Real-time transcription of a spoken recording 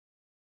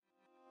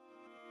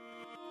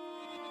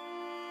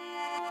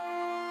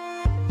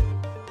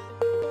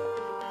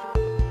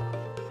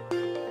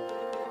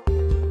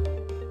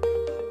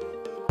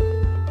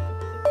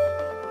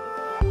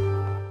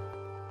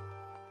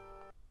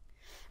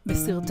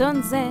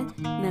בסרטון זה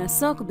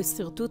נעסוק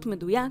בשרטוט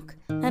מדויק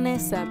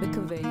הנעשה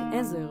בקווי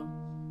עזר.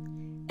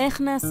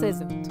 איך נעשה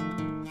זאת?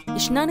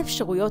 ישנן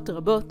אפשרויות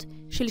רבות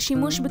של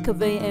שימוש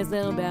בקווי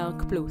עזר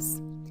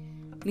בארכפלוס.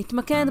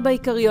 נתמקד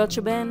בעיקריות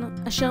שבהן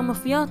אשר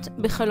מופיעות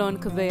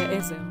בחלון קווי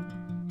העזר.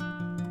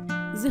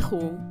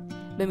 זכרו,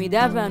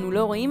 במידה ואנו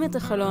לא רואים את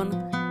החלון,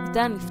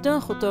 ניתן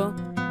לפתוח אותו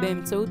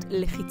באמצעות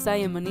לחיצה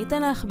ימנית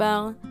על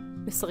העכבר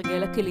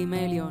בסרגל הכלים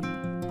העליון.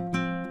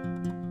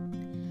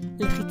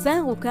 לחיצה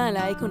ארוכה על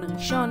האייקון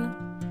הראשון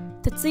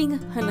תציג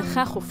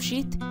הנחה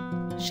חופשית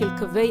של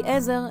קווי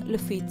עזר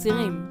לפי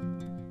צירים.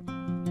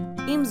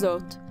 עם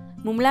זאת,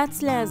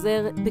 מומלץ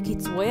להיעזר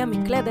בקיצורי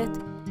המקלדת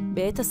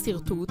בעת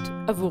השרטוט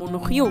עבור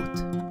נוחיות.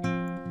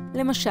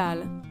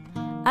 למשל,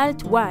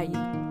 Alt-Y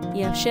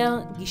יאפשר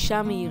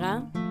גישה מהירה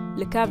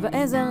לקו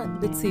העזר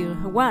בציר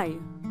ה-Y.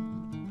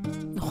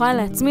 נוכל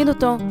להצמיד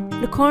אותו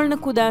לכל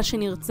נקודה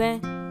שנרצה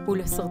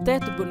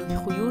ולסרטט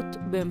בנוחיות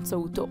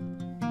באמצעותו.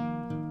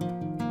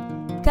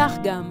 כך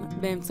גם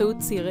באמצעות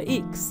ציר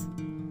ה-X,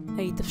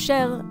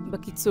 היתאפשר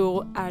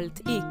בקיצור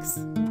Alt-X,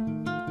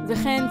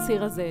 וכן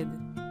ציר ה-Z.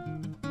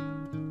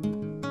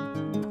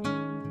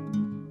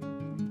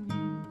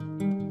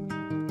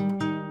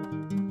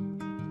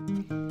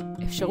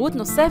 אפשרות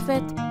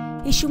נוספת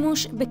היא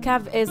שימוש בקו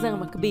עזר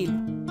מקביל,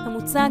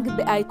 המוצג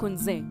באייקון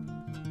זה.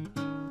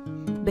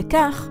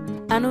 בכך,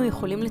 אנו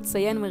יכולים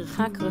לציין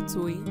מרחק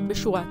רצוי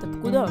בשורת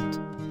הפקודות,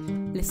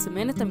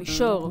 לסמן את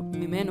המישור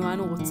ממנו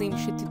אנו רוצים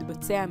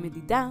שתתבצע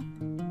המדידה,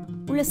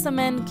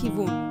 ולסמן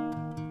כיוון.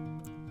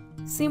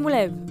 שימו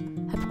לב,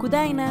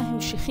 הפקודה אינה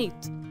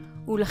המשכית,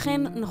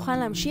 ולכן נוכל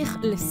להמשיך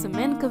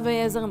לסמן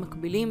קווי עזר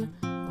מקבילים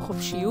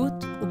בחופשיות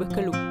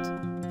ובקלות.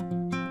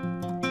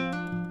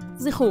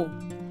 זכרו,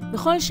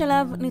 בכל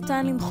שלב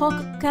ניתן למחוק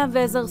קו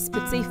עזר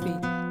ספציפי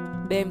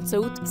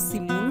באמצעות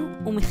סימון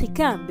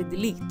ומחיקה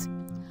בדלית,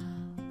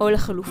 או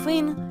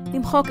לחלופין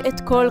למחוק את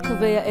כל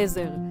קווי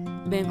העזר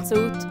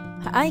באמצעות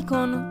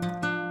האייקון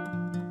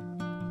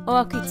או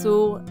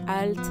הקיצור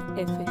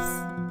Alt-0.